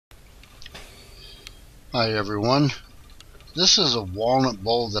Hi everyone. This is a walnut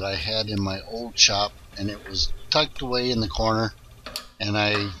bowl that I had in my old shop, and it was tucked away in the corner, and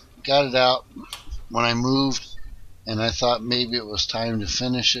I got it out when I moved, and I thought maybe it was time to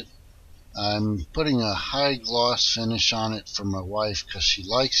finish it. I'm putting a high gloss finish on it for my wife because she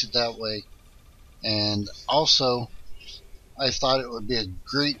likes it that way, and also I thought it would be a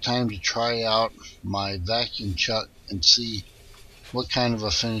great time to try out my vacuum chuck and see what kind of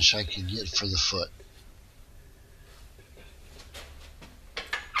a finish I could get for the foot.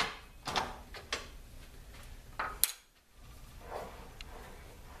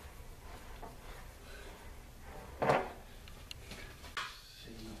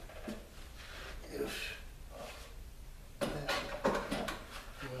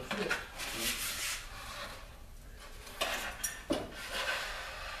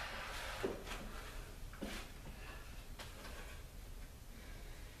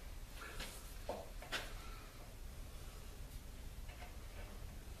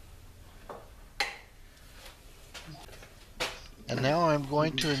 And now I'm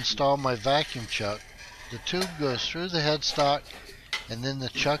going to install my vacuum chuck. The tube goes through the headstock, and then the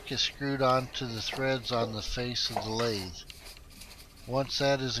chuck is screwed onto the threads on the face of the lathe. Once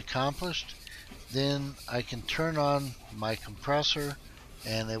that is accomplished, then I can turn on my compressor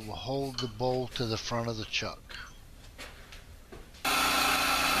and it will hold the bowl to the front of the chuck.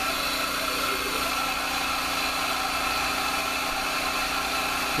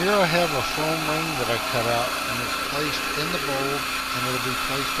 Here I have a foam ring that I cut out, and it's placed in the bowl, and it'll be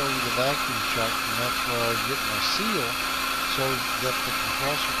placed over the vacuum chuck, and that's where I get my seal so that the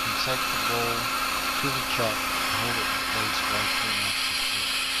compressor can set the bowl to the chuck and hold it in place while I turn off the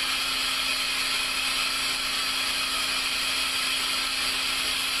switch.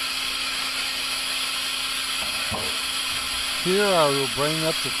 Here I will bring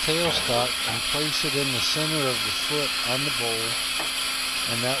up the tailstock and place it in the center of the foot on the bowl,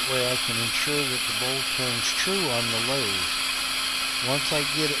 and that way I can ensure that the bowl turns true on the lathe. Once I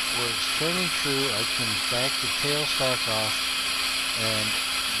get it where it's turning true, I can back the tailstock off and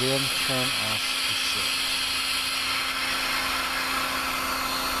then turn off the foot.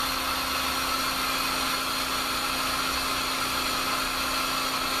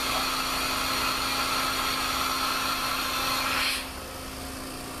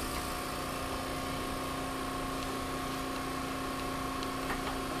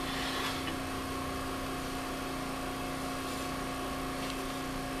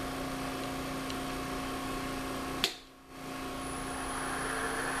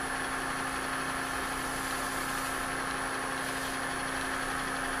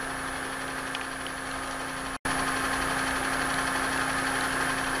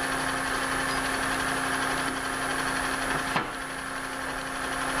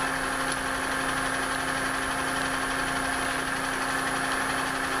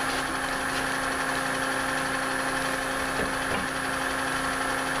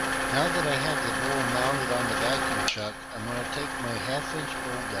 Now that I have the bowl mounted on the vacuum chuck, I'm going to take my 1/2 inch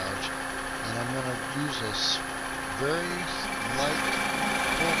bowl gouge and I'm going to use a very light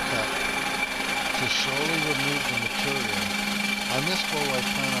pull cut to slowly remove the material. On this bowl I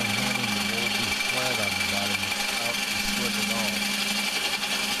plan on having the bowl be flat on the bottom without the foot at all.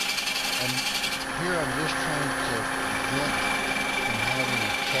 And here I'm just trying to prevent from having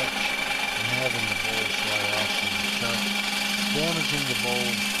a catch and having the bowl fly off of the chuck, damaging the bowl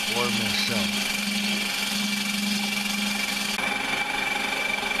or myself.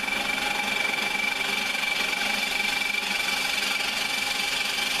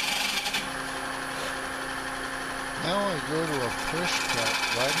 Now I go to a push cut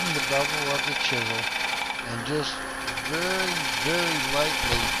right in the bevel of the chisel and just very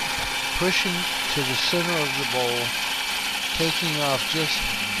lightly pushing to the center of the bowl, taking off just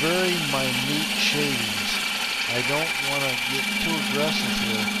very minute shavings. I don't want to get too aggressive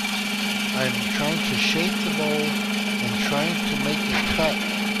here. I'm trying to shape the bowl and trying to make a cut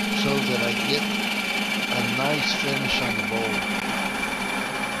so that I get a nice finish on the bowl.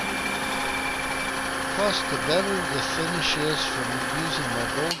 Plus, the better the finish is from using my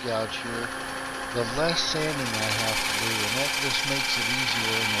bowl gouge here, the less sanding I have to do, and that just makes it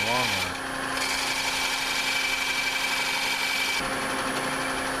easier in the long run.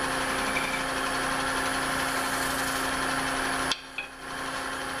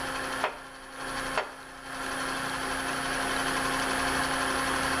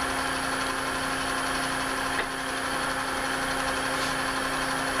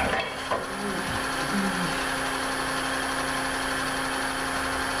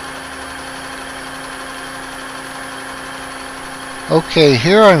 Okay,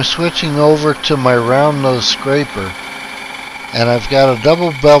 here I'm switching over to my round nose scraper, and I've got a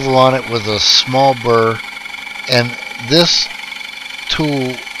double bevel on it with a small burr, and this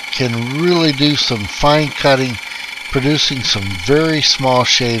tool can really do some fine cutting, producing some very small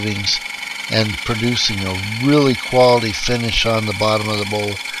shavings and producing a really quality finish on the bottom of the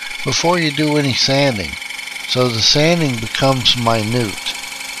bowl before you do any sanding. So the sanding becomes minute.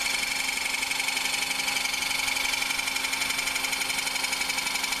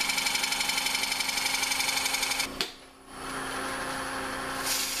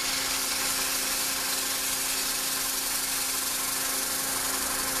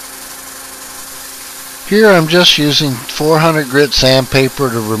 Here I'm just using 400 grit sandpaper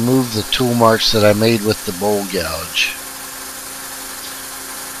to remove the tool marks that I made with the bowl gouge.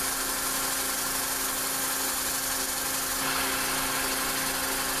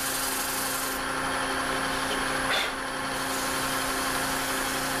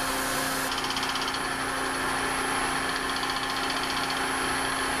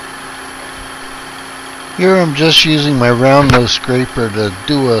 Here I'm just using my round nose scraper to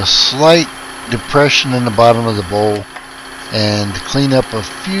do a slight depression in the bottom of the bowl and clean up a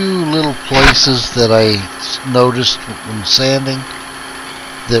few little places that I noticed when sanding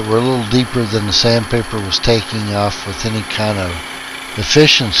that were a little deeper than the sandpaper was taking off with any kind of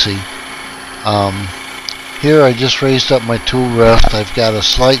efficiency. Here I just raised up my tool rest. I've got a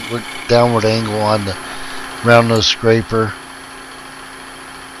slight downward angle on the round nose scraper.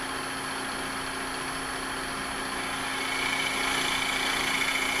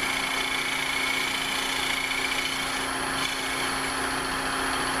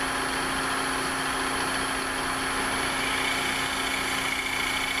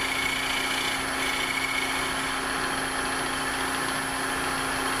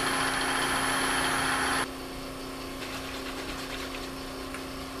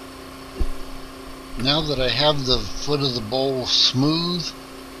 Now that I have the foot of the bowl smooth,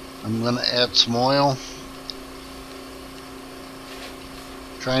 I'm going to add some oil,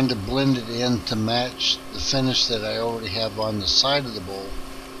 trying to blend it in to match the finish that I already have on the side of the bowl.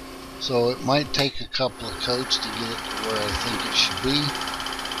 So it might take a couple of coats to get it to where I think it should be,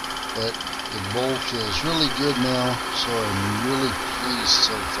 but the bowl feels really good now, so I'm really pleased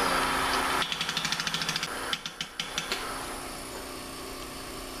so far.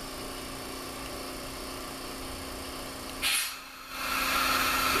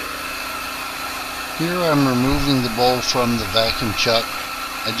 Here I'm removing the bowl from the vacuum chuck.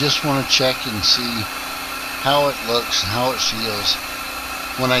 I just want to check and see how it looks and how it feels.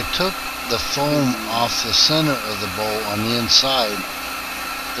 When I took the foam off the center of the bowl on the inside,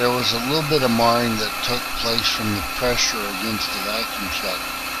 there was a little bit of marring that took place from the pressure against the vacuum chuck.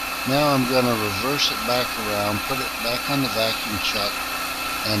 Now I'm going to reverse it back around, put it back on the vacuum chuck,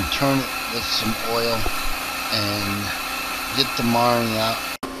 and turn it with some oil and get the marring out.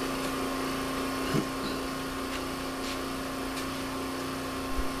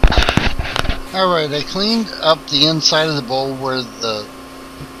 Alright, I cleaned up the inside of the bowl where the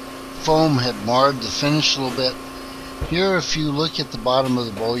foam had marred the finish a little bit. Here, if you look at the bottom of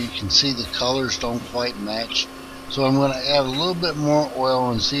the bowl, you can see the colors don't quite match. So I'm going to add a little bit more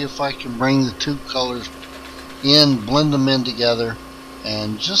oil and see if I can bring the two colors in, blend them in together,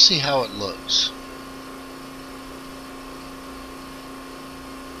 and just see how it looks.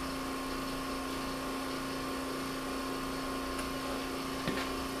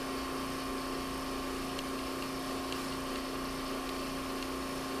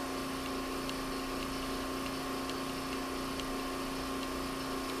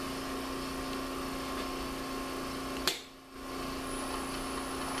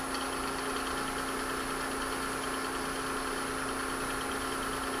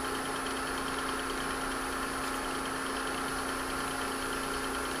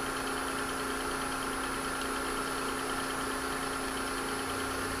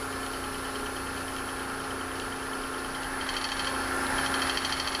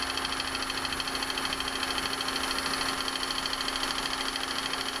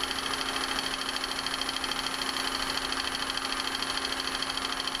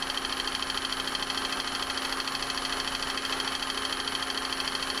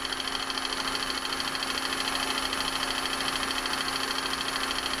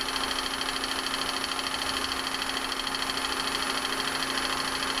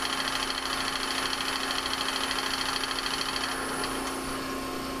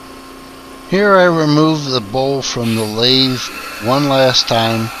 Here I remove the bowl from the lathe one last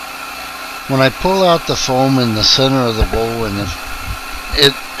time. When I pull out the foam in the center of the bowl, and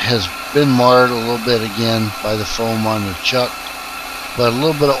it has been marred a little bit again by the foam on the chuck, but a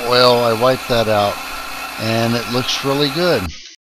little bit of oil, I wipe that out, and it looks really good.